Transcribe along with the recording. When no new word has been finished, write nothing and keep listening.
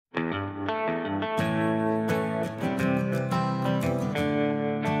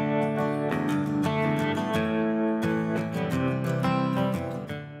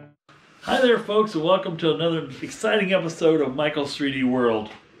Hi there folks, and welcome to another exciting episode of Michael's 3D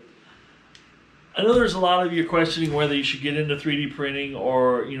World. I know there's a lot of you questioning whether you should get into 3D printing,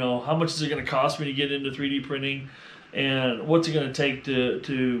 or how much is it going to cost me to get into 3D printing, and what's it going to take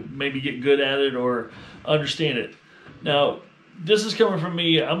to maybe get good at it or understand it. Now, this is coming from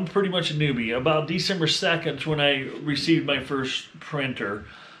me. I'm pretty much a newbie. About December 2nd when I received my first printer.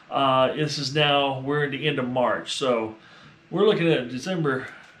 This is now, we're in the end of March, so we're looking at December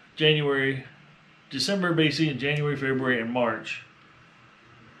basically, in January, February, and March.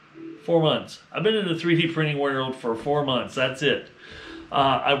 4 months. I've been in the 3D printing world for 4 months. That's it.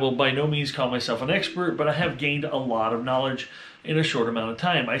 I will by no means call myself an expert, but I have gained a lot of knowledge in a short amount of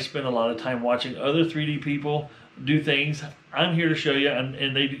time. I spend a lot of time watching other 3D people do things. I'm here to show you,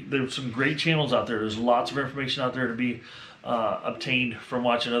 and there's some great channels out there. There's lots of information out there to be obtained from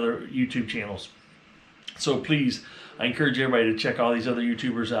watching other YouTube channels. So please, I encourage everybody to check all these other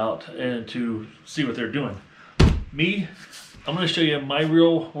YouTubers out and to see what they're doing. Me, I'm going to show you my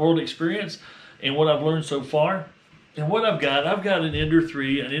real world experience and what I've learned so far. And what I've got an Ender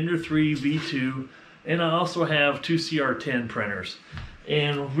 3, an Ender 3 V2, and I also have two CR10 printers.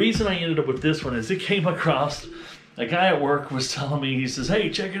 And the reason I ended up with this one is it came across, a guy at work was telling me, he says, hey,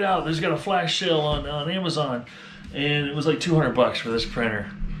 check it out, there's got a flash sale on Amazon. And it was like 200 bucks for this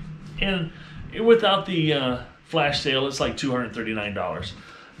printer. And without the flash sale, it's like $239.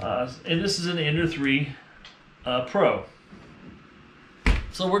 And this is an Ender 3 Pro.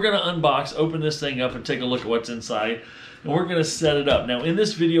 So we're going to unbox, open this thing up, and take a look at what's inside. And we're going to set it up. Now, in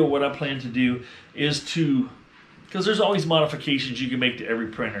this video, what I plan to do is because there's always modifications you can make to every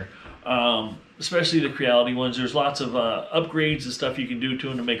printer, especially the Creality ones. There's lots of upgrades and stuff you can do to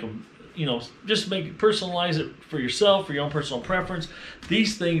them to make them, just personalize it for yourself, for your own personal preference.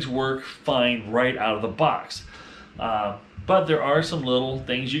 These things work fine right out of the box. But there are some little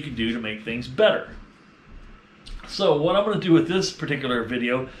things you can do to make things better. So what I'm going to do with this particular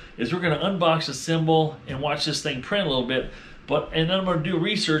video is we're going to unbox, assemble, and watch this thing print a little bit. And then I'm going to do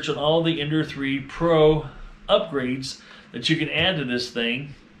research on all the Ender 3 Pro upgrades that you can add to this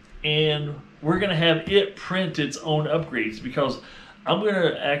thing. And we're going to have it print its own upgrades, because I'm going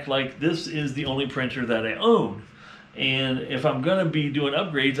to act like this is the only printer that I own. And if I'm going to be doing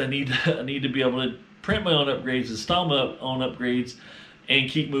upgrades, I need to be able to print my own upgrades, install my own upgrades, and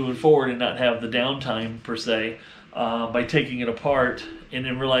keep moving forward and not have the downtime per se by taking it apart and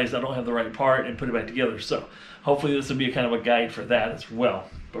then realize I don't have the right part and put it back together. So hopefully this will be a kind of a guide for that as well.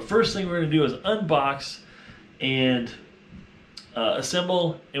 But first thing we're going to do is unbox and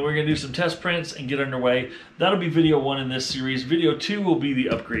assemble, and we're going to do some test prints and get underway. That'll be video 1 in this series. Video 2 will be the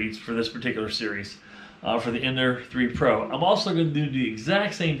upgrades for this particular series for the Ender 3 Pro. I'm also going to do the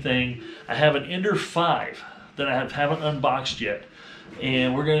exact same thing. I have an Ender 5 that I haven't unboxed yet,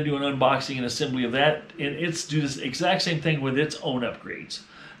 and we're going to do an unboxing and assembly of that, and it's do this exact same thing with its own upgrades.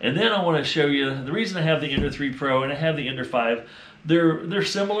 And then I want to show you the reason I have the Ender 3 Pro and I have the Ender 5. They're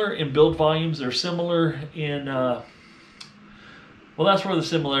similar in build volumes. They're similar in well, that's where the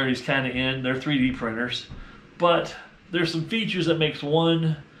similarities kind of end. They're 3D printers, but there's some features that makes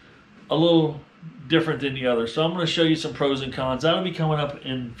one a little different than the other. So I'm going to show you some pros and cons. That'll be coming up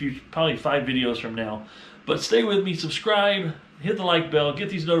in probably 5 videos from now. But stay with me, subscribe, hit the like bell, get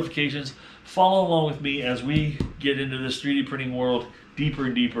these notifications, follow along with me as we get into this 3D printing world deeper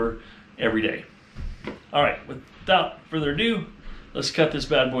and deeper every day. All right, without further ado, let's cut this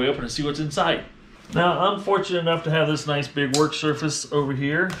bad boy open and see what's inside. Now, I'm fortunate enough to have this nice big work surface over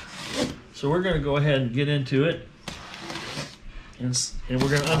here. So we're going to go ahead and get into it. And we're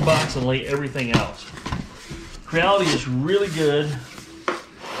going to unbox and lay everything out. Creality is really good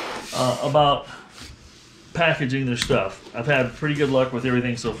about packaging their stuff. I've had pretty good luck with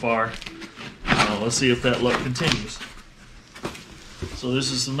everything so far. Let's see if that luck continues. So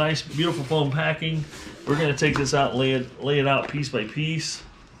this is some nice, beautiful foam packing. We're going to take this out and lay it out piece by piece.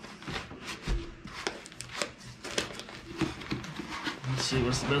 Let's see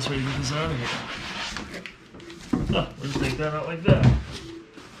what's the best way to get this out of here. Oh, we'll just take that out like that.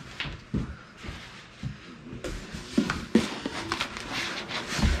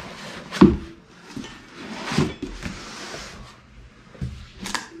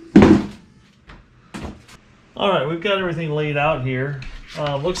 Alright, we've got everything laid out here.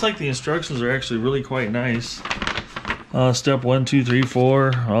 Looks like the instructions are actually really quite nice. Step 1, 2, 3,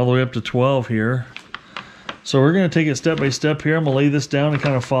 4, all the way up to 12 here. So we're going to take it step by step here. I'm going to lay this down and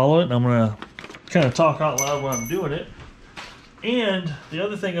kind of follow it, and I'm going to kind of talk out loud while I'm doing it. And the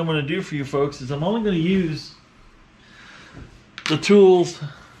other thing I'm going to do for you folks is I'm only going to use the tools.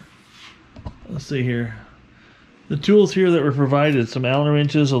 Let's see here. The tools here that were provided, some Allen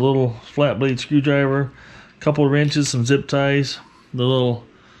wrenches, a little flat blade screwdriver, a couple of wrenches, some zip ties, the little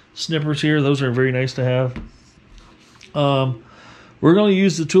snippers here, those are very nice to have. We're going to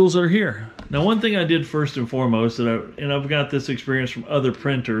use the tools that are here. Now, one thing I did first and foremost, and I've got this experience from other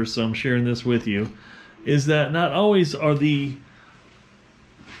printers, so I'm sharing this with you, is that not always are the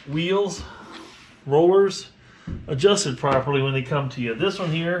wheels, rollers, adjusted properly when they come to you. This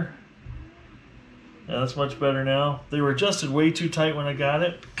one here, that's much better now. They were adjusted way too tight when I got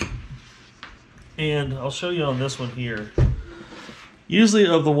it. And I'll show you on this one here. Usually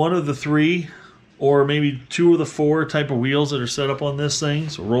of the one of the three, or maybe two of the four type of wheels that are set up on this thing,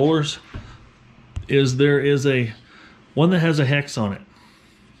 so rollers, there is a one that has a hex on it.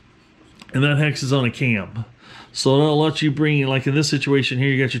 And that hex is on a cam. So it'll let you bring, like in this situation here,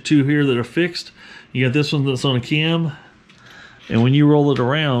 you got your two here that are fixed. You got this one that's on a cam. And when you roll it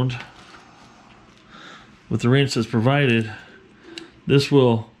around, with the wrench that's provided, this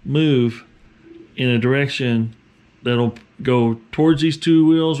will move in a direction that'll go towards these two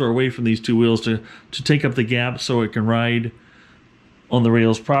wheels or away from these two wheels to take up the gap so it can ride on the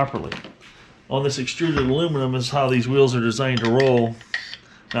rails properly. On this extruded aluminum is how these wheels are designed to roll.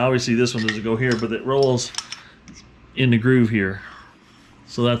 Now obviously this one doesn't go here, but it rolls in the groove here.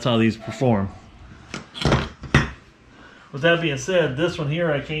 So that's how these perform. With that being said, this one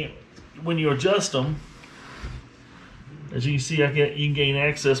here, when you adjust them, as you can see, you can gain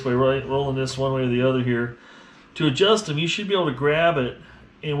access by rolling this one way or the other here. To adjust them, you should be able to grab it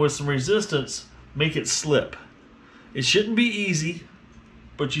and with some resistance, make it slip. It shouldn't be easy,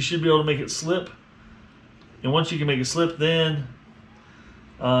 but you should be able to make it slip. And once you can make it slip, then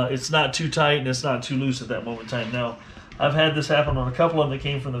it's not too tight and it's not too loose at that moment in time. Now, I've had this happen on a couple of them that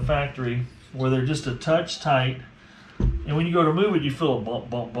came from the factory where they're just a touch tight. And when you go to move it, you feel a bump,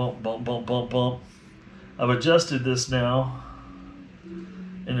 bump, bump, bump, bump, bump, bump. I've adjusted this now,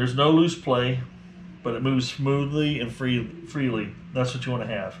 and there's no loose play, but it moves smoothly and freely. That's what you want to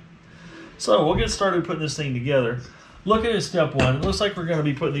have. So we'll get started putting this thing together. Looking at step one, it looks like we're going to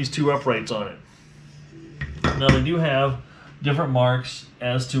be putting these two uprights on it. Now they do have different marks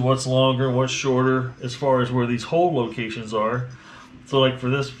as to what's longer, what's shorter, as far as where these hole locations are. So like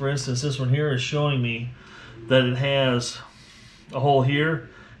for instance, this one here is showing me that it has a hole here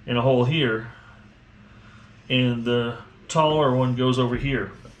and a hole here. And the taller one goes over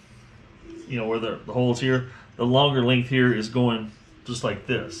here. You know, where the hole's here. The longer length here is going just like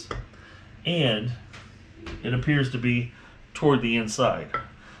this. And it appears to be toward the inside.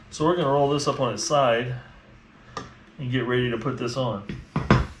 So we're going to roll this up on its side and get ready to put this on.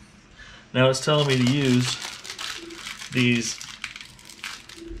 Now it's telling me to use these.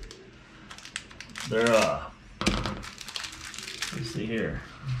 They're, let's see here.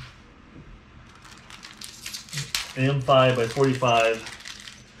 M5 by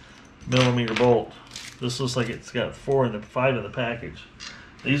 45 millimeter bolt. This looks like it's got 5 in the package.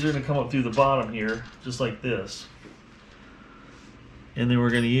 These are going to come up through the bottom here, just like this. And then we're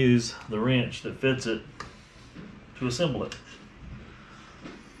going to use the wrench that fits it to assemble it.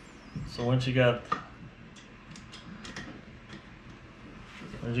 So once you got,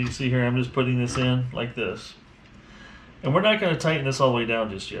 as you can see here, I'm just putting this in like this. And we're not going to tighten this all the way down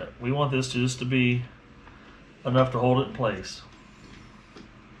just yet. We want this just to be enough to hold it in place.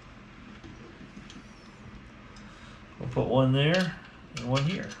 We'll put one there and one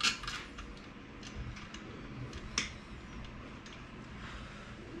here.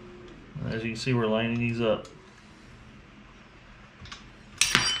 As you can see, we're lining these up.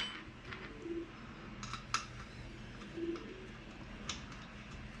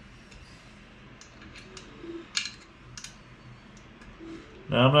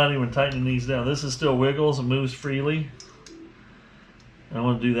 Now I'm not even tightening these down. This is still wiggles and moves freely. And I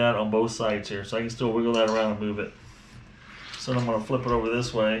want to do that on both sides here, so I can still wiggle that around and move it. So I'm going to flip it over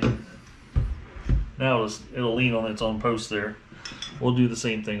this way. Now it'll lean on its own post there. We'll do the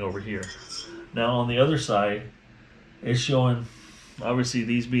same thing over here. Now on the other side, it's showing, obviously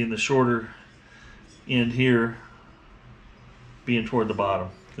these being the shorter end here, being toward the bottom.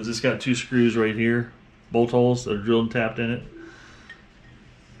 Because it's got 2 screws right here, bolt holes that are drilled and tapped in it.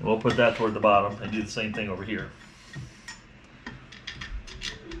 And we'll put that toward the bottom and do the same thing over here.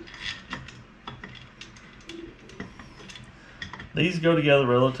 These go together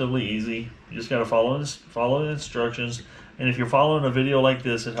relatively easy. You just got to follow the instructions. And if you're following a video like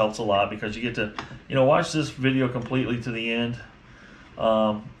this, it helps a lot because you get to, watch this video completely to the end,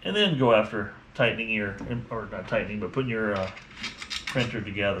 and then go after tightening or not tightening, but putting your printer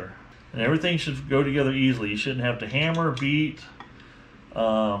together. And everything should go together easily. You shouldn't have to hammer, beat.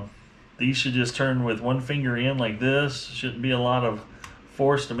 The these should just turn with one finger in like this. Shouldn't be a lot of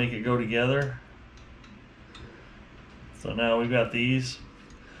force to make it go together. So now we've got these.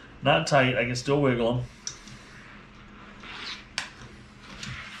 Not tight, I can still wiggle them.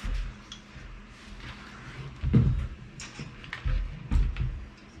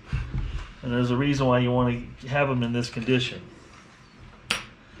 And there's a reason why you want to have them in this condition.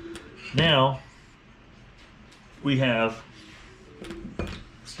 Now, we have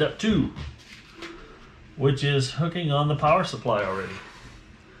step 2, which is hooking on the power supply already.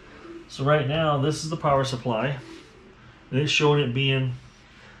 So right now, this is the power supply. And it's showing it being,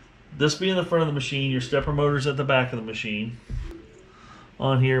 this being the front of the machine, your stepper motor's at the back of the machine.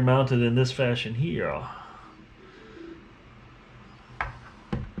 On here, mounted in this fashion here.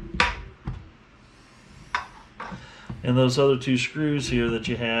 And those other 2 screws here that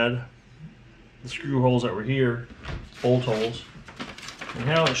you had, the screw holes that were here, bolt holes. And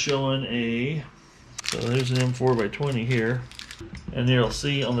now it's showing a, so there's an M4x20 here. And you'll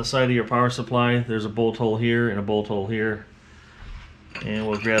see on the side of your power supply, there's a bolt hole here and a bolt hole here. And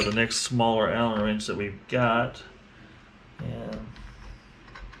we'll grab the next smaller Allen wrench that we've got. And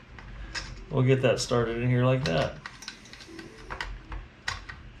we'll get that started in here like that.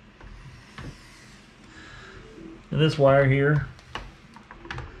 And this wire here,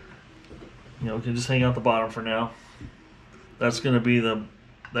 you know, we can just hang out the bottom for now. That's going to be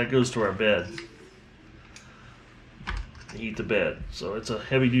that goes to our bed. To heat the bed. So it's a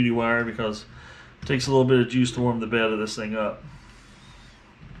heavy duty wire because it takes a little bit of juice to warm the bed of this thing up.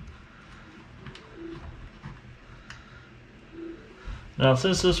 Now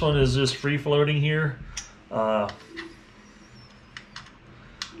since this one is just free floating here,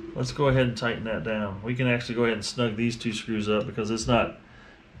 let's go ahead and tighten that down. We can actually go ahead and snug these 2 screws up because it's not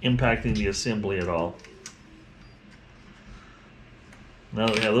impacting the assembly at all. Now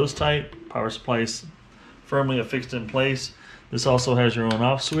that we have those tight, power supply is firmly affixed in place. This also has your on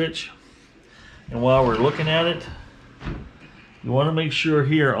off switch. And while we're looking at it, you want to make sure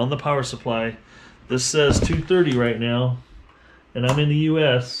here on the power supply, this says 230 right now, and I'm in the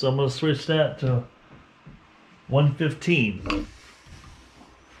US, so I'm going to switch that to 115.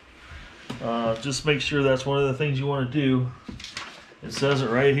 Just make sure that's one of the things you want to do. It says it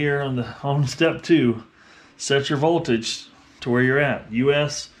right here on step 2. Set your voltage to where you're at.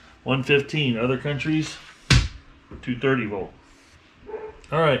 US 115. Other countries 230 volt.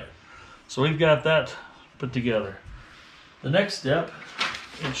 All right, so we've got that put together. The next step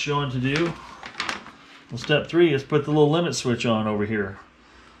it's showing to do, well, step 3 is put the little limit switch on over here.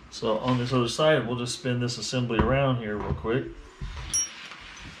 So on this other side, we'll just spin this assembly around here real quick.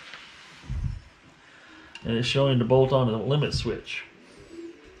 And it's showing to bolt on the limit switch,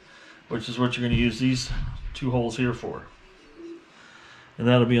 which is what you're going to use these 2 holes here for. And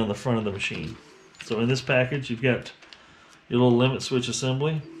that'll be on the front of the machine. So in this package, you've got your little limit switch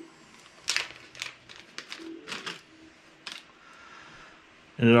assembly.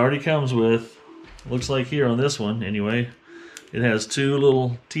 And it already comes with, looks like here on this one anyway, it has 2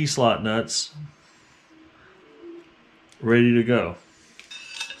 little T-slot nuts ready to go.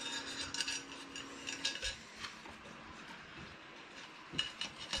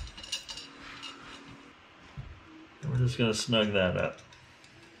 We're just going to snug that up.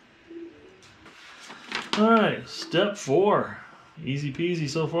 Alright, step 4. Easy peasy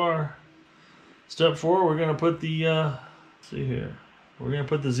so far. Step 4, we're going to put the, let's see here, we're going to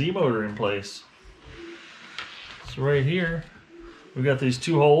put the Z motor in place. So right here, we've got these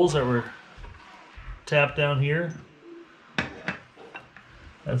 2 holes that were tapped down here.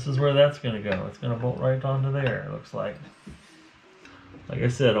 This is where that's going to go. It's going to bolt right onto there, it looks like. Like I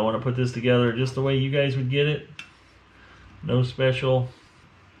said, I want to put this together just the way you guys would get it. No special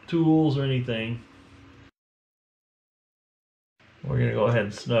tools or anything. We're going to go ahead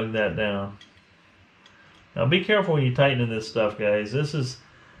and snug that down. Now be careful when you tighten this stuff, guys. This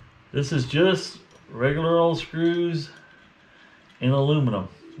is just regular old screws and aluminum.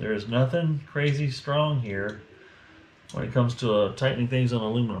 There is nothing crazy strong here when it comes to tightening things on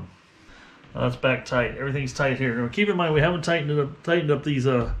aluminum. Now that's back tight. Everything's tight here. Now keep in mind we haven't tightened up these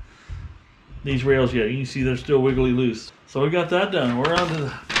rails yet. You can see they're still wiggly loose. So we got that done. We're on to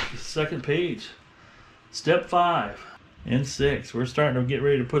the second page. Step 5 and 6. We're starting to get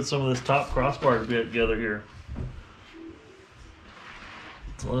ready to put some of this top crossbar bit together here.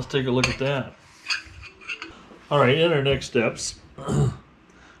 So let's take a look at that. Alright, in our next steps,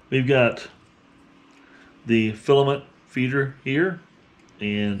 we've got the filament feeder here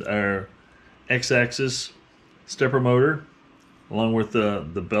and our X-axis stepper motor along with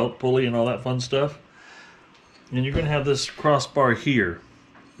the belt pulley and all that fun stuff. And you're going to have this crossbar here.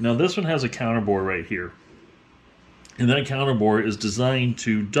 Now this one has a counterbore right here. And that counterbore is designed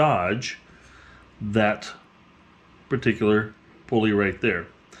to dodge that particular pulley right there.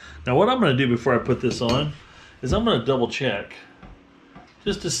 Now what I'm going to do before I put this on is I'm going to double check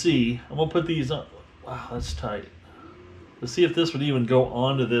just to see. I'm going to put these on. Wow, that's tight. Let's see if this would even go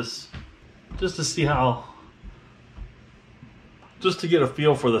onto this, just to see how, just to get a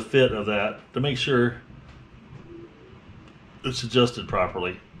feel for the fit of that, to make sure it's adjusted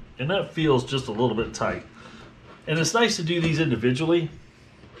properly. And that feels just a little bit tight. And it's nice to do these individually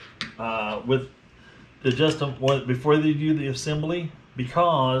with adjust them before they do the assembly,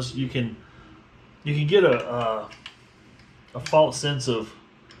 because you can get a false sense of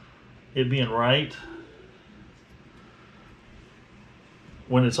it being right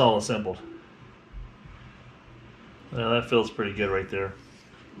when it's all assembled. That feels pretty good right there.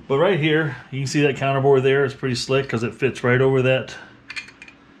 But right here, you can see that counterbore there. It's pretty slick because it fits right over that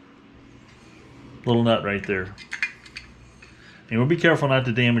little nut right there. And we'll be careful not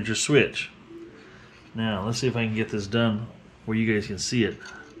to damage your switch. Now, let's see if I can get this done where you guys can see it.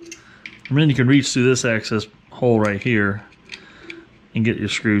 And then you can reach through this access hole right here and get your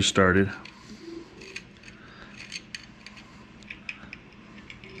screws started.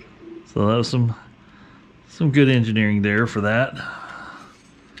 So that was some good engineering there for that.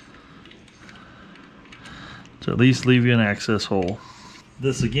 To at least leave you an access hole.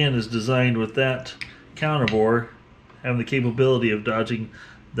 This again is designed with that counterbore having the capability of dodging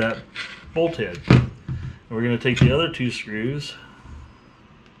that bolt head. And we're going to take the other two screws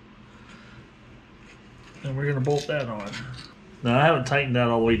and we're going to bolt that on. Now I haven't tightened that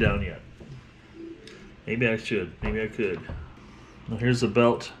all the way down yet. Maybe I should, maybe I could. Now here's the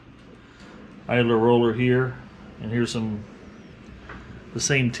belt idler roller here, and here's the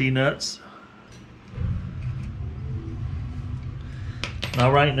same T-nuts.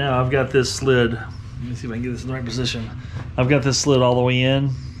 Now right now I've got this slid, let me see if I can get this in the right position. I've got this slid all the way in.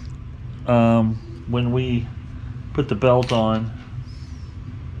 When we put the belt on,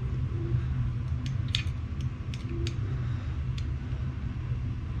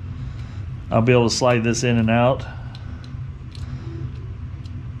 I'll be able to slide this in and out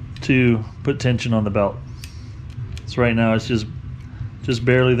to put tension on the belt. So right now it's just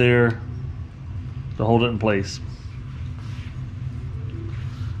barely there to hold it in place.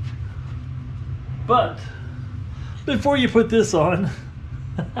 But before you put this on,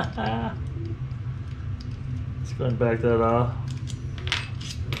 let's go ahead and back that off.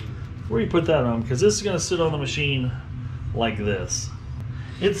 Before you put that on, because this is going to sit on the machine like this.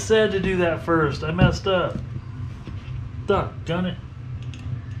 It said to do that first. I messed up. Done it.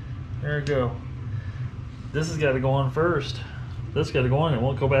 There we go. This has got to go on first. This got to go on. It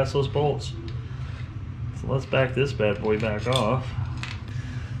won't go past those bolts. So let's back this bad boy back off.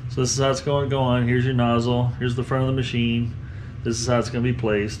 So this is how it's going to go on. Here's your nozzle. Here's the front of the machine. This is how it's going to be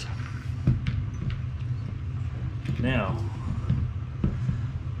placed. Now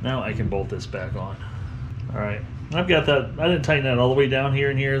I can bolt this back on. All right. I've got that. I didn't tighten that all the way down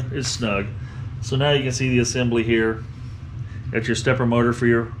here and here. It's snug. So now you can see the assembly here. Got your stepper motor for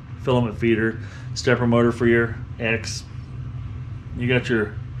your filament feeder, stepper motor for your X. You got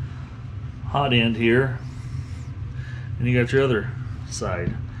your hot end here, and you got your other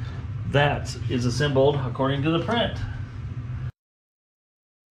side. That is assembled according to the print.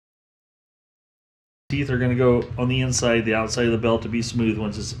 Teeth are going to go on the inside, the outside of the belt to be smooth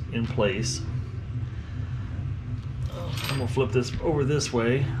once it's in place. I'm going to flip this over this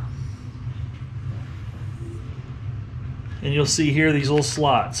way. And you'll see here these little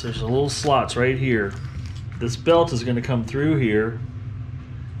slots. There's little slots right here. This belt is going to come through here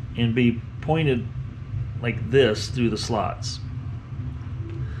and be pointed like this through the slots.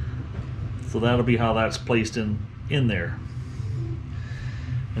 So that'll be how that's placed in there.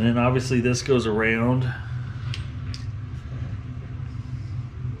 And then obviously this goes around.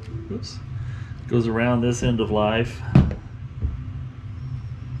 Oops. Goes around this end of life.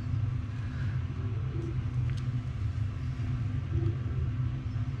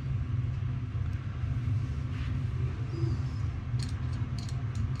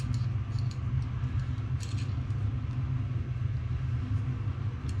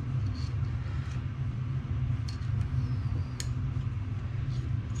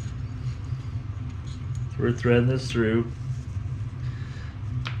 We're threading this through.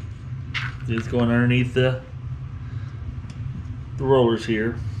 It's going underneath the rollers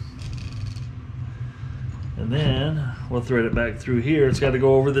here. And then we'll thread it back through here. It's got to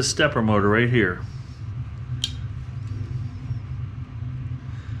go over this stepper motor right here.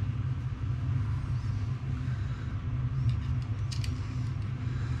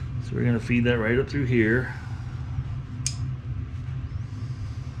 So we're going to feed that right up through here.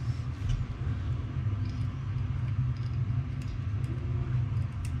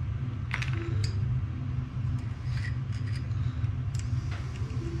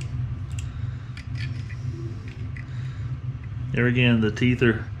 There again, the teeth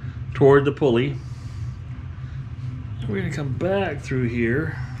are toward the pulley. We're going to come back through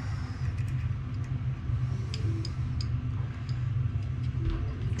here.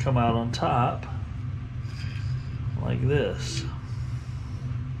 Come out on top like this.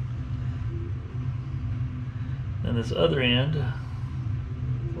 And this other end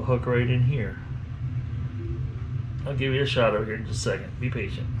will hook right in here. I'll give you a shot over here in just a second. Be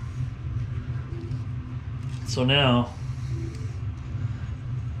patient. So now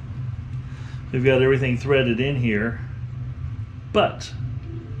we've got everything threaded in here, but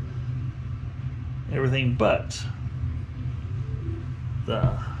everything but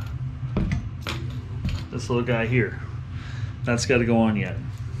this little guy here. That's got to go on yet.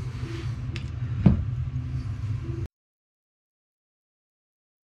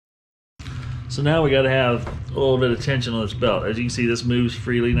 So now we got to have a little bit of tension on this belt. As you can see, this moves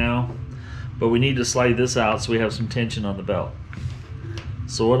freely now, but we need to slide this out so we have some tension on the belt.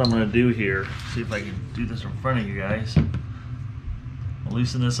 So what I'm going to do here, see if I can do this in front of you guys. I'll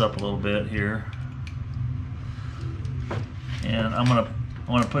loosen this up a little bit here. And I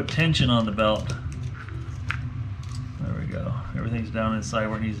want to put tension on the belt. There we go. Everything's down inside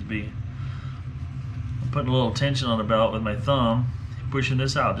where it needs to be. I'm putting a little tension on the belt with my thumb, pushing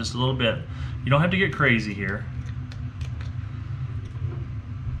this out just a little bit. You don't have to get crazy here.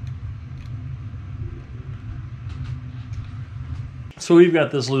 So we've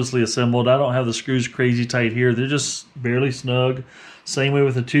got this loosely assembled. I don't have the screws crazy tight here. They're just barely snug. Same way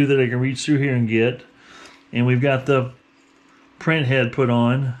with the two that I can reach through here and get. And we've got the print head put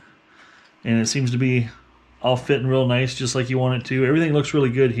on, and it seems to be all fitting real nice, just like you want it to. Everything looks really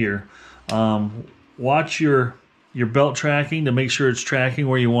good here. Watch your belt tracking to make sure it's tracking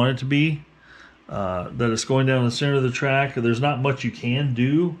where you want it to be, that it's going down the center of the track. There's not much you can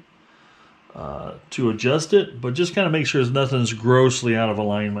do to adjust it, but just kind of make sure nothing's grossly out of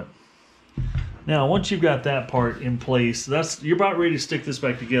alignment. Now once you've got that part in place, you're about ready to stick this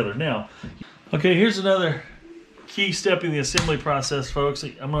back together. Now, okay, here's another key step in the assembly process, folks.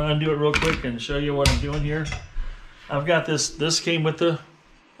 I'm going to undo it real quick and show you what I'm doing here. I've got this came with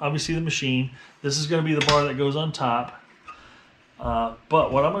obviously the machine. This is going to be the bar that goes on top.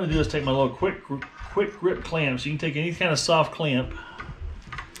 But what I'm going to do is take my little quick grip clamp. So you can take any kind of soft clamp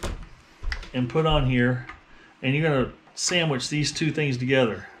and put on here, and you're going to sandwich these two things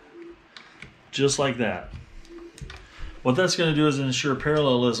together just like that. What that's going to do is ensure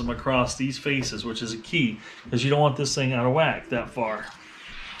parallelism across these faces, which is a key, because you don't want this thing out of whack that far.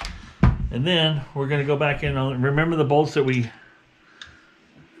 And then we're going to go back in on, remember the bolts that we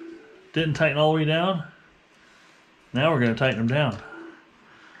didn't tighten all the way down? Now we're going to tighten them down.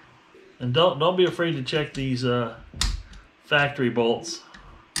 And don't be afraid to check these factory bolts,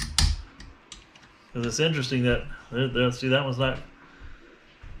 because it's interesting that see, that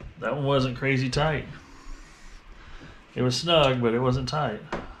one wasn't crazy tight. It was snug, but it wasn't tight.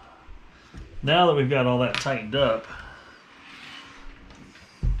 Now that we've got all that tightened up,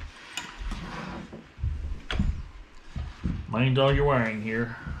 mind all your wiring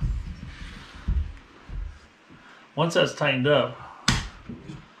here. Once that's tightened up,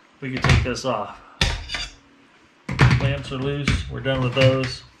 we can take this off. Clamps are loose. We're done with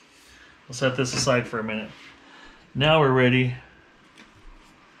those. We'll set this aside for a minute. Now we're ready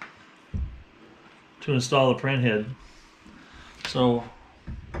to install the print head. So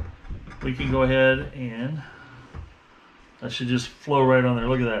we can go ahead and that should just flow right on there.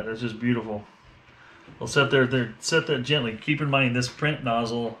 Look at that. That's just beautiful. We'll set that gently. Keep in mind this print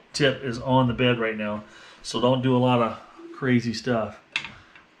nozzle tip is on the bed right now, so don't do a lot of crazy stuff.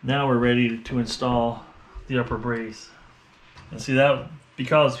 Now we're ready to install the upper brace. And see that,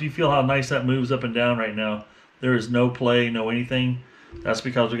 because if you feel how nice that moves up and down right now, there is no play, no anything. That's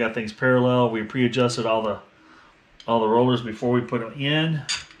because we got things parallel. We pre-adjusted all the rollers before we put them in,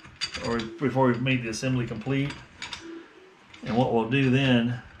 or before we made the assembly complete. And what we'll do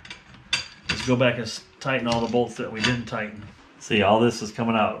then is go back and tighten all the bolts that we didn't tighten. See, all this is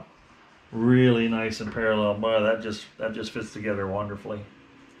coming out really nice and parallel. Boy, that just fits together wonderfully.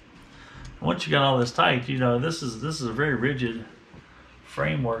 And once you got all this tight, you know this is a very rigid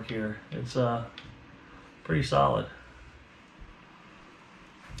framework here. It's pretty solid.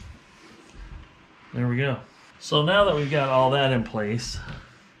 There we go. So now that we've got all that in place,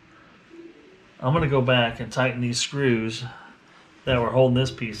 I'm going to go back and tighten these screws that we're holding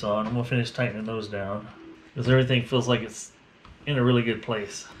this piece on. I'm gonna finish tightening those down because everything feels like it's in a really good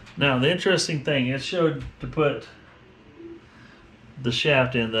place. Now the interesting thing, it showed to put the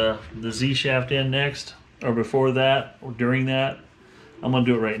shaft in, the Z shaft in next, or before that, or during that. I'm gonna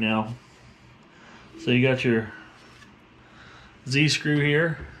do it right now. So you got your Z screw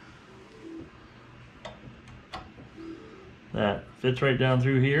here. That fits right down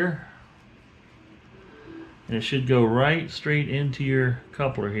through here. And it should go right straight into your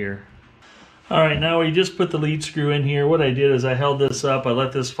coupler here. All right, now we just put the lead screw in here. What I did is I held this up, I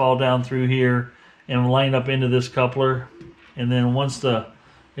let this fall down through here and line up into this coupler. And then once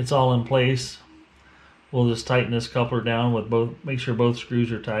it's all in place, we'll just tighten this coupler down with both, make sure both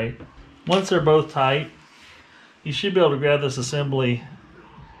screws are tight. Once they're both tight, you should be able to grab this assembly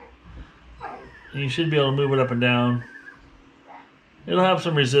and you should be able to move it up and down. It'll have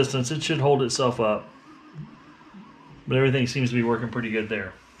some resistance, it should hold itself up. But everything seems to be working pretty good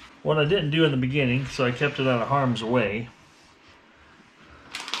there. What I didn't do in the beginning, so I kept it out of harm's way,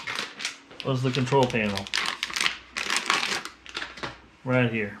 was the control panel.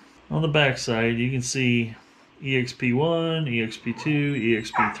 Right here. On the back side, you can see EXP1, EXP2,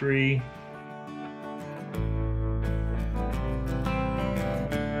 EXP3.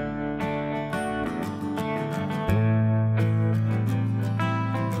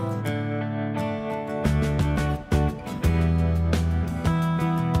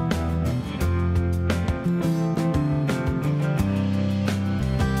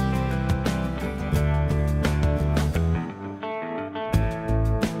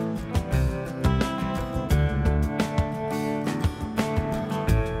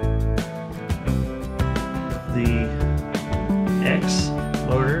 The X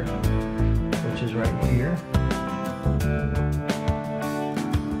motor, which is right here.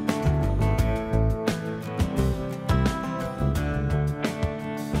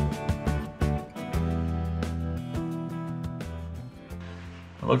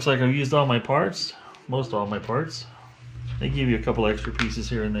 It looks like I've used all my parts, most all my parts. They give you a couple extra pieces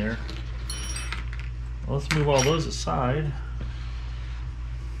here and there. Well, let's move all those aside.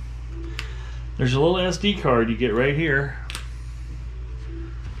 There's a little SD card you get right here.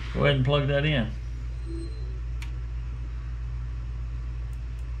 Go ahead and plug that in.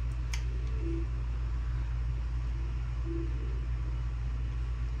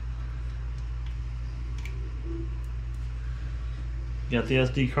 Got the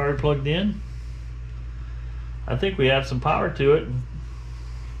SD card plugged in. I think we have some power to it.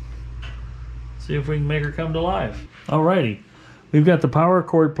 See if we can make her come to life. Alrighty, we've got the power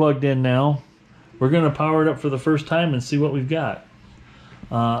cord plugged in now. We're going to power it up for the first time and see what we've got.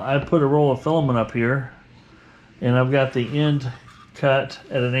 I put a roll of filament up here and I've got the end cut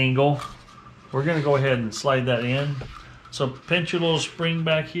at an angle. We're going to go ahead and slide that in. So pinch your little spring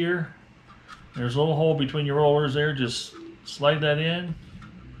back here. There's a little hole between your rollers there. Just slide that in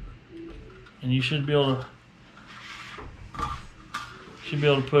and you should be able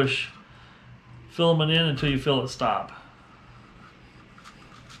to push filament in until you feel it stop.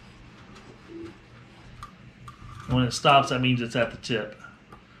 When it stops, that means it's at the tip.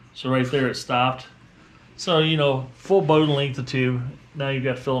 So right there it stopped. So, you know, full bowed length of tube. Now you've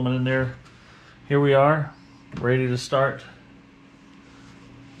got filament in there. Here we are, ready to start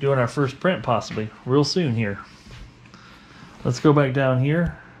doing our first print possibly real soon here. Let's go back down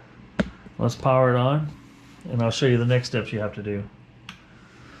here. Let's power it on and I'll show you the next steps you have to do.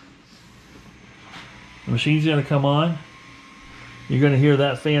 The machine's going to come on. You're going to hear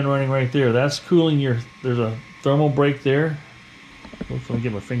that fan running right there. That's cooling your, there's a thermal break there. Let me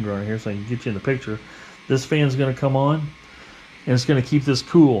get my finger on here so I can get you in the picture. This fan's going to come on and it's going to keep this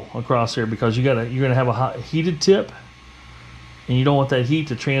cool across here because you're going to have a hot, heated tip and you don't want that heat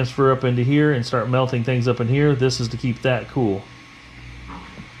to transfer up into here and start melting things up in here. This is to keep that cool.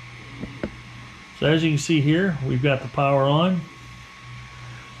 So as you can see here, we've got the power on.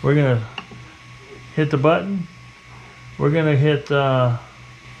 We're going to hit the button. We're going to hit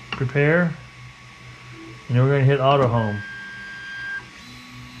prepare. And then we're going to hit auto home.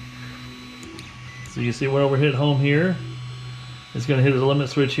 So you see when we hit home here, it's going to hit the limit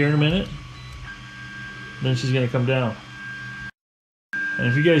switch here in a minute. Then she's going to come down. And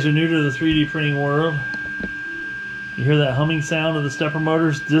if you guys are new to the 3D printing world, you hear that humming sound of the stepper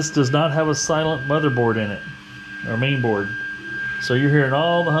motors. This does not have a silent motherboard in it, or main board. So you're hearing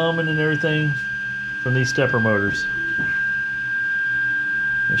all the humming and everything from these stepper motors.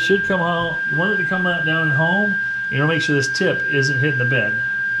 It should come out, you want it to come out down and home, you want to make sure this tip isn't hitting the bed.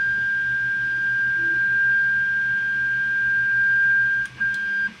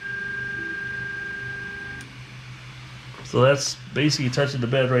 So that's basically touching the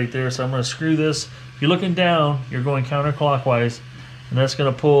bed right there. So I'm going to screw this. If you're looking down, you're going counterclockwise, and that's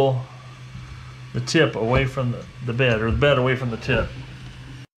going to pull the tip away from the bed, or the bed away from the tip.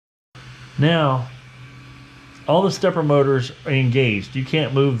 Now, all the stepper motors are engaged. You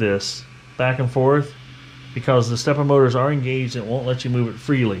can't move this back and forth because the stepper motors are engaged and it won't let you move it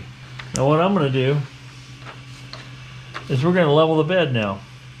freely. Now what I'm going to do is we're going to level the bed now.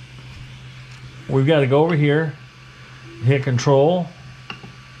 We've got to go over here, hit control,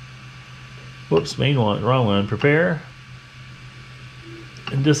 whoops, wrong one, prepare,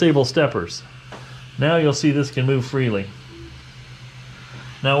 and disable steppers. Now you'll see this can move freely.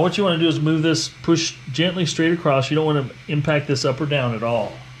 Now what you want to do is move this, push gently straight across. You don't want to impact this up or down at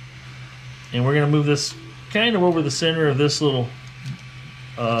all. And we're going to move this kind of over the center of this little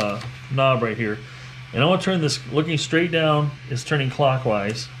knob right here. And I want to turn this, looking straight down, is turning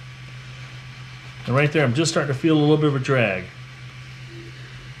clockwise. And right there I'm just starting to feel a little bit of a drag.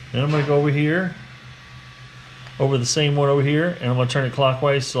 Then I'm going to go over here, over the same one over here, and I'm going to turn it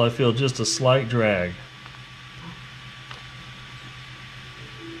clockwise so I feel just a slight drag.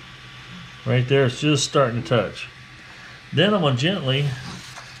 Right there, it's just starting to touch. Then I'm going to gently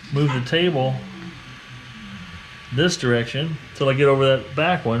move the table this direction till I get over that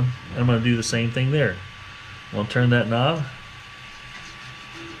back one, and I'm going to do the same thing there. I'm going to turn that knob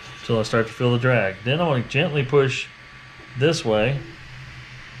till I start to feel the drag. Then I'm going to gently push this way.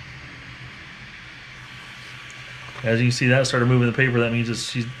 As you can see, that started moving the paper. That means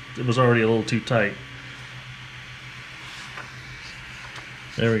it was already a little too tight.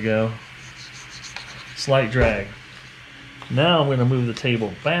 There we go. Slight drag. Now I'm going to move the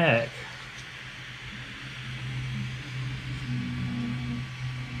table back.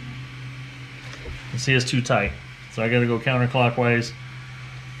 You see it's too tight. So I got to go counterclockwise.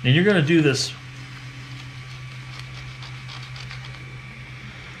 And you're going to do this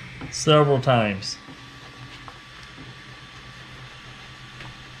several times.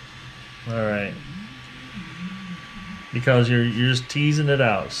 Alright. Because you're just teasing it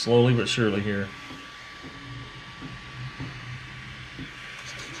out slowly but surely here.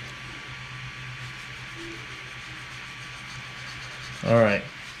 Alright.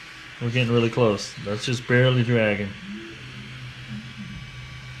 We're getting really close. That's just barely dragging.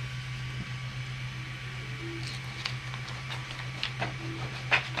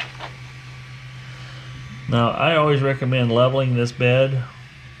 Now, I always recommend leveling this bed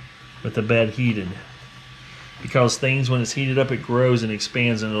with the bed heated, because things, when it's heated up, it grows and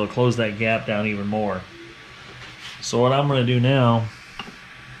expands and it'll close that gap down even more. So what I'm going to do now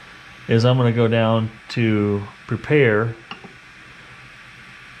is I'm going to go down to prepare.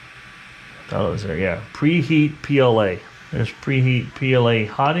 Oh, it was there, yeah. Preheat PLA. There's preheat PLA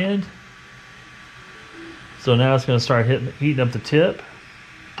hot end. So now it's going to start heating up the tip.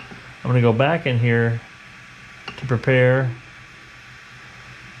 I'm going to go back in here to prepare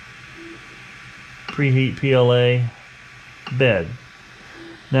preheat PLA bed.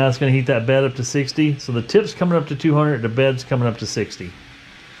 Now it's going to heat that bed up to 60. So the tip's coming up to 200, the bed's coming up to 60.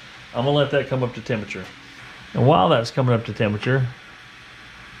 I'm going to let that come up to temperature. And while that's coming up to temperature,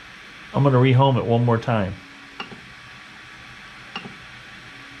 I'm going to rehome it one more time.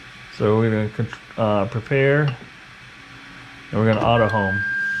 So we're going to prepare, and we're going to auto home.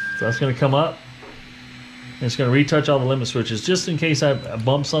 So that's going to come up, and it's going to retouch all the limit switches just in case I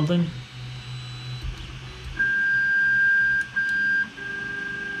bump something.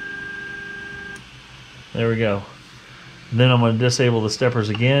 There we go. And then I'm going to disable the steppers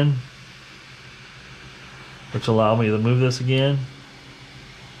again, which will allow me to move this again.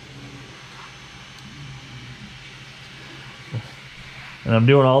 And I'm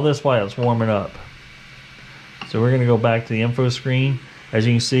doing all this while it's warming up. So we're going to go back to the info screen. As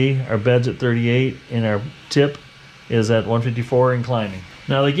you can see, our bed's at 38 and our tip is at 154 and climbing.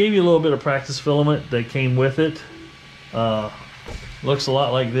 Now they gave you a little bit of practice filament that came with it. Looks a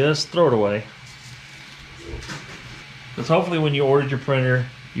lot like this. Throw it away. Because hopefully when you ordered your printer,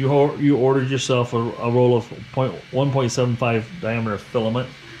 you ordered yourself a roll of 1.75 diameter filament,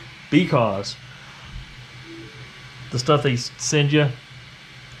 because the stuff they send you,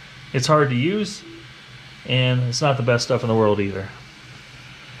 it's hard to use, and it's not the best stuff in the world either.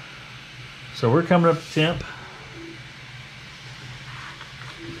 So we're coming up to temp.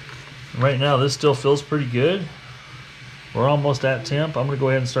 Right now this still feels pretty good. We're almost at temp. I'm going to go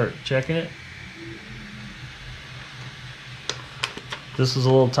ahead and start checking it. This is a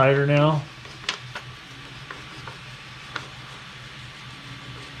little tighter now.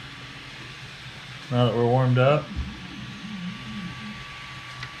 Now that we're warmed up.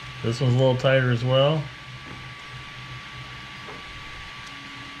 This one's a little tighter as well.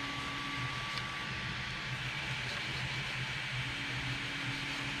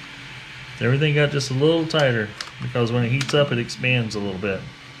 Everything got just a little tighter because when it heats up, it expands a little bit.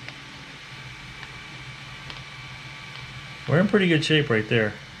 We're in pretty good shape right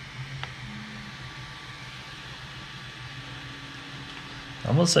there.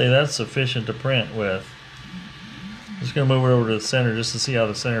 I'm gonna say that's sufficient to print with. Just gonna move it over to the center just to see how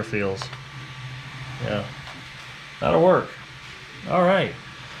the center feels. Yeah, that'll work. All right,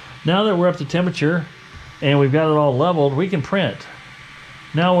 now that we're up to temperature and we've got it all leveled, we can print.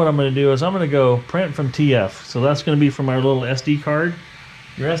 Now what I'm gonna do is I'm gonna go print from TF. So that's gonna be from our little SD card.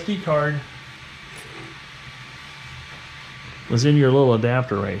 Your SD card was in your little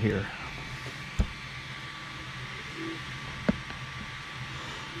adapter right here.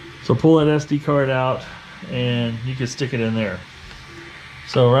 So pull that SD card out and you can stick it in there.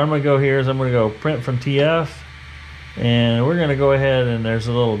 So where I'm gonna go here is I'm gonna go print from TF, and we're gonna go ahead, and there's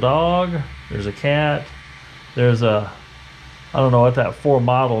a little dog, there's a cat, there's a, I don't know what that 4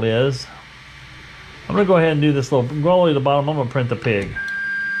 model is. I'm gonna go ahead and do this little, go all the way to the bottom, I'm gonna print the pig.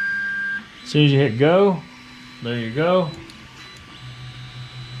 As soon as you hit go, there you go.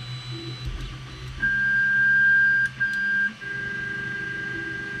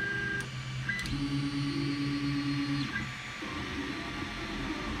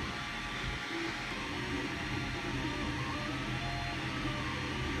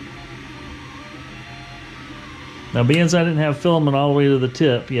 Now, being as I didn't have filament all the way to the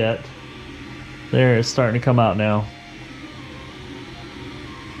tip yet, there, it's starting to come out now.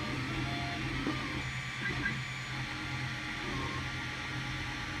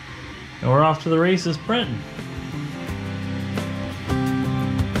 And we're off to the races printing.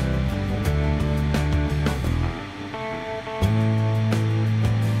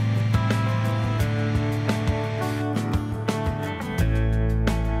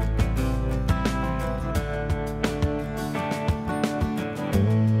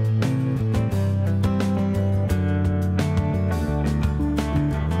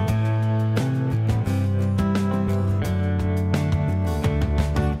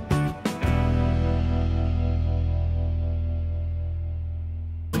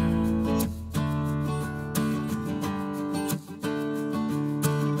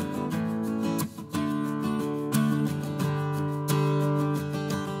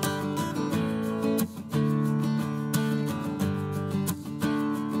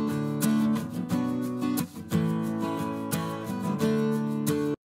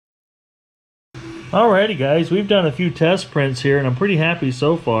 Alrighty guys, we've done a few test prints here and I'm pretty happy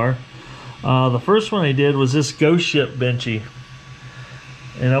so far. The first one I did was this Ghost Ship Benchy.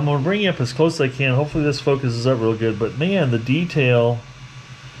 And I'm going to bring you up as close as I can. Hopefully this focuses up real good. But man, the detail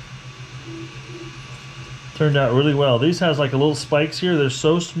turned out really well. These has like a little spikes here. They're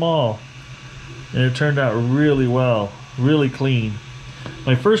so small. And it turned out really well. Really clean.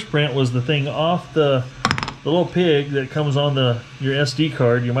 My first print was the thing off the little pig that comes on your SD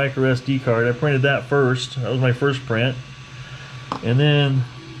card, your micro SD card. I printed that first. That was my first print. And then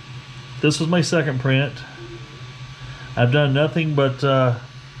this was my second print. I've done nothing but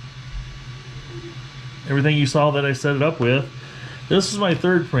everything you saw that I set it up with. This is my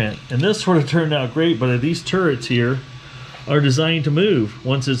third print, and this sort of turned out great. But these turrets here are designed to move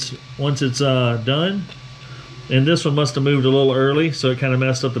once it's done. And this one must have moved a little early, so it kind of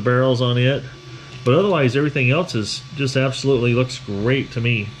messed up the barrels on it. But otherwise, everything else is just absolutely looks great to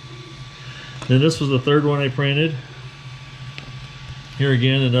me. Then this was the third one I printed. Here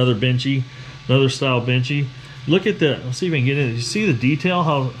again, another benchy, another style benchy. Look at that. Let's see if I can get in. You see the detail,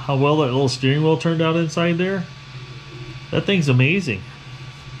 how well that little steering wheel turned out inside there? That thing's amazing.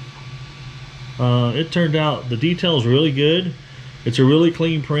 It turned out, the detail is really good. It's a really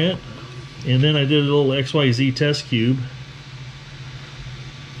clean print. And then I did a little XYZ test cube.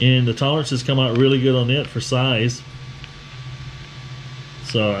 And the tolerances come out really good on it for size.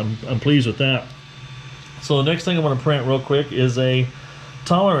 So I'm pleased with that. So the next thing I'm going to print real quick is a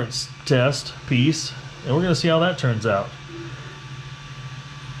tolerance test piece. And we're going to see how that turns out.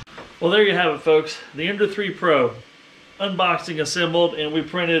 Well, there you have it, folks. The Ender 3 Pro. Unboxing, assembled, and we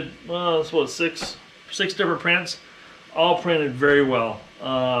printed, well, that's what, six different prints. All printed very well.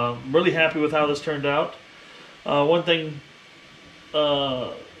 Really happy with how this turned out. One thing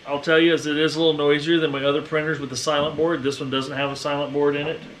I'll tell you is it is a little noisier than my other printers with the silent board. This one doesn't have a silent board in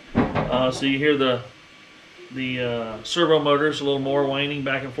it. So you hear the servo motors a little more whining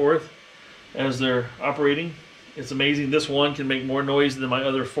back and forth as they're operating. It's amazing. This one can make more noise than my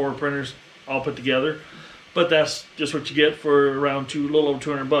other 4 printers all put together. But that's just what you get for around a little over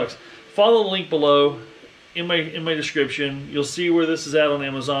 200 bucks. Follow the link below in my description. You'll see where this is at on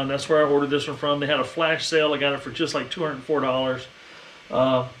Amazon. That's where I ordered this one from. They had a flash sale. I got it for just like $204.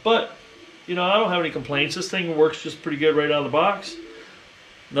 But you know, I don't have any complaints. This thing works just pretty good right out of the box.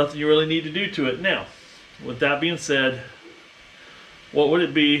 Nothing you really need to do to it. Now, with that being said, what would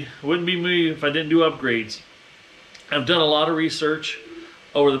it be? It wouldn't be me if I didn't do upgrades. I've done a lot of research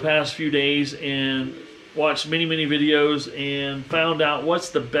over the past few days and watched many videos and found out what's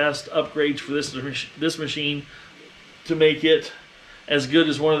the best upgrades for this machine to make it as good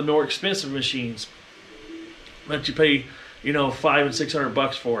as one of the more expensive machines that you pay, you know, $500 and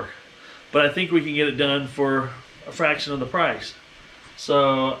 $600 for. But I think we can get it done for a fraction of the price.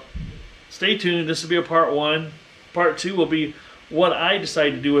 So stay tuned. This will be a part 1. Part 2 will be what I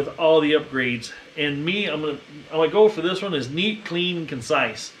decide to do with all the upgrades. And me, my goal for this one is neat, clean, and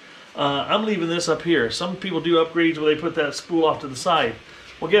concise. I'm leaving this up here. Some people do upgrades where they put that spool off to the side.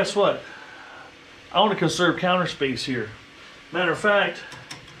 Well, guess what? I want to conserve counter space here. Matter of fact,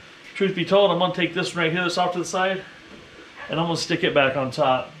 truth be told, I'm going to take this one right here, this off to the side, and I'm going to stick it back on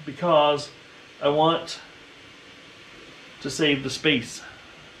top because I want to save the space.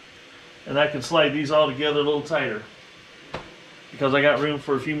 And I can slide these all together a little tighter because I got room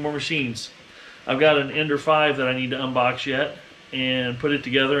for a few more machines. I've got an Ender 5 that I need to unbox yet and put it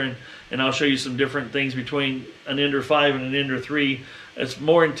together, and I'll show you some different things between an Ender 5 and an Ender 3. It's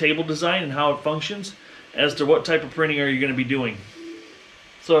more in table design and how it functions as to what type of printing are you going to be doing.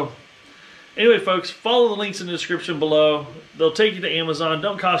 So anyway, folks, follow the links in the description below. They'll take you to Amazon.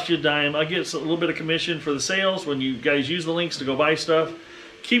 Don't cost you a dime. I get a little bit of commission for the sales when you guys use the links to go buy stuff.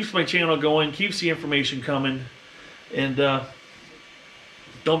 Keeps my channel going, keeps the information coming. And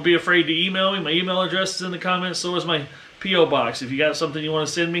don't be afraid to email me. My email address is in the comments. So is my P.O. box. If you got something you want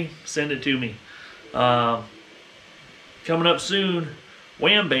to send me, send it to me. Coming up soon,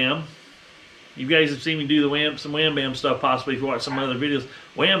 Wham Bam. You guys have seen me do some Wham Bam stuff possibly if you watch some other videos.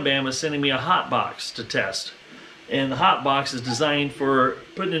 Wham Bam is sending me a hot box to test. And the hot box is designed for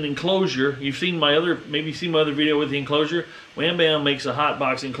putting an enclosure. You've seen my other, maybe you've seen my other video with the enclosure. Wham Bam makes a hot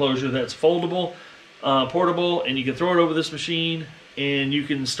box enclosure that's foldable, portable, and you can throw it over this machine and you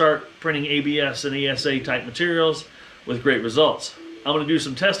can start printing ABS and ASA type materials with great results. I'm going to do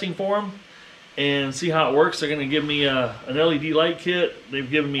some testing for them and see how it works. They're going to give me an LED light kit. They've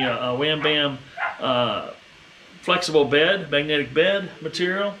given me a Wham Bam flexible bed, magnetic bed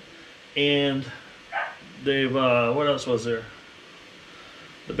material, and they've, what else was there?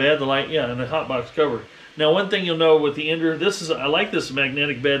 The bed, the light, yeah, and the hot box cover. Now, one thing you'll know with the Ender, I like this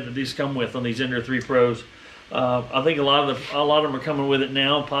magnetic bed that these come with on these Ender 3 Pros. I think a lot of them are coming with it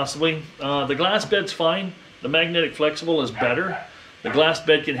now, possibly. The glass bed's fine. The magnetic flexible is better. The glass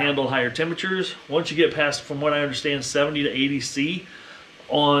bed can handle higher temperatures. Once you get past, from what I understand, 70 to 80 C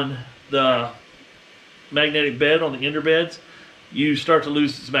on the magnetic bed, on the Ender beds, you start to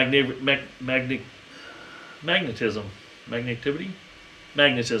lose its magnetism.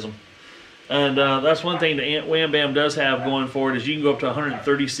 And that's one thing the Wham Bam does have going for it, is you can go up to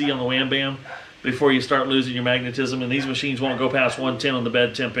 130 C on the Wham Bam before you start losing your magnetism, and these machines won't go past 110 on the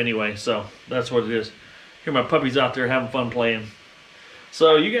bed temp anyway, so that's what it is. Here my puppies out there having fun playing.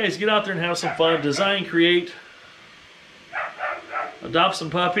 So you guys get out there and have some fun, design, create, adopt some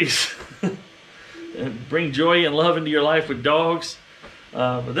puppies, and bring joy and love into your life with dogs.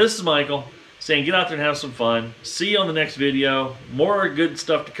 But this is Michael saying get out there and have some fun. See you on the next video. More good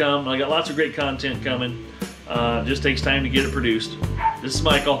stuff to come. I got lots of great content coming. Just takes time to get it produced. This is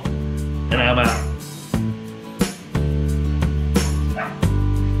Michael, and I'm out.